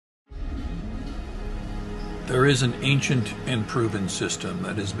There is an ancient and proven system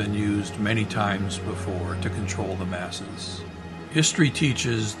that has been used many times before to control the masses. History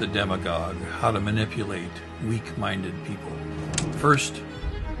teaches the demagogue how to manipulate weak-minded people. First,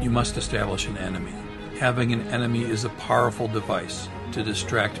 you must establish an enemy. Having an enemy is a powerful device to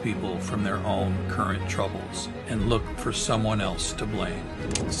distract people from their own current troubles and look for someone else to blame.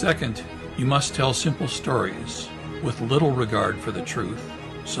 Second, you must tell simple stories with little regard for the truth,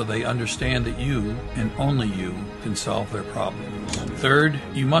 so they understand that you, and only you, can solve their problems. Third,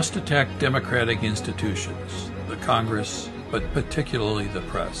 you must attack democratic institutions, the Congress, but particularly the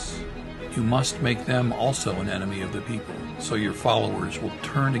press. You must make them also an enemy of the people, so your followers will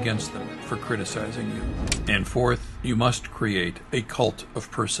turn against them for criticizing you. And fourth, you must create a cult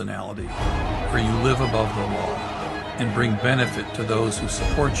of personality, where you live above the law and bring benefit to those who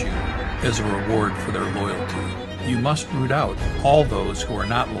support you as a reward for their loyalty. You must root out all those who are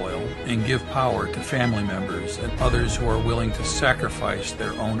not loyal and give power to family members and others who are willing to sacrifice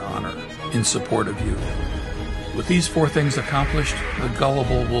their own honor in support of you. With these four things accomplished, the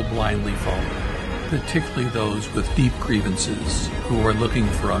gullible will blindly follow, particularly those with deep grievances who are looking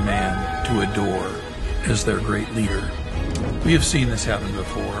for a man to adore as their great leader. We have seen this happen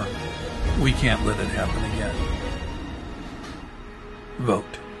before. We can't let it happen again.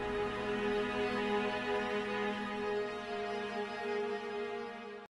 Vote.